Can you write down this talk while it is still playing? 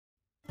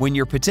When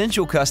your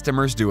potential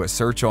customers do a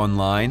search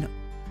online,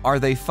 are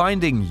they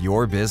finding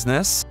your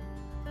business?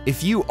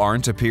 If you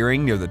aren't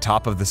appearing near the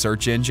top of the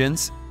search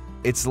engines,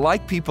 it's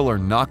like people are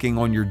knocking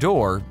on your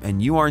door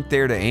and you aren't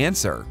there to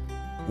answer.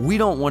 We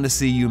don't want to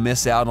see you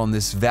miss out on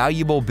this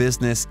valuable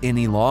business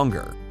any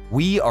longer.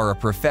 We are a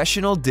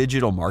professional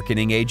digital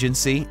marketing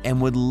agency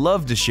and would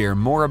love to share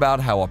more about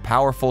how a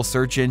powerful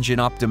search engine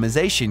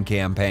optimization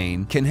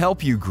campaign can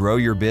help you grow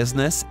your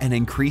business and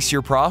increase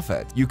your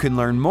profit. You can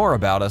learn more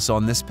about us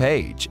on this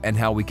page and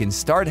how we can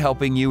start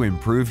helping you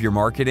improve your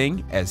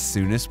marketing as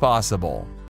soon as possible.